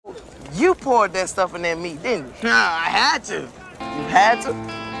You poured that stuff in that meat, didn't you? No, I had to. You had to?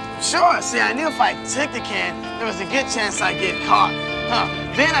 Sure, see, I knew if I took the can, there was a good chance I'd get caught.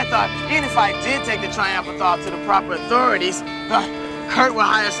 Then I thought, even if I did take the triamphethol to the proper authorities, Kurt would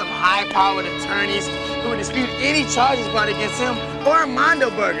hire some high-powered attorneys who would dispute any charges brought against him or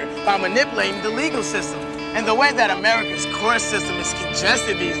Mondo Burger by manipulating the legal system. And the way that America's court system is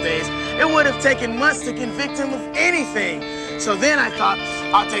congested these days, it would have taken months to convict him of anything. So then I thought,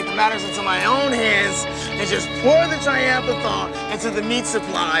 I'll take the matters into my own hands and just pour the triamphethol into the meat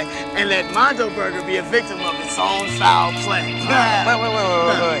supply and let Mondo Burger be a victim of its own foul play.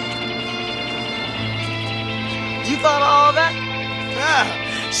 Wait. You thought of all that?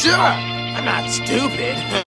 Sure, I'm not stupid.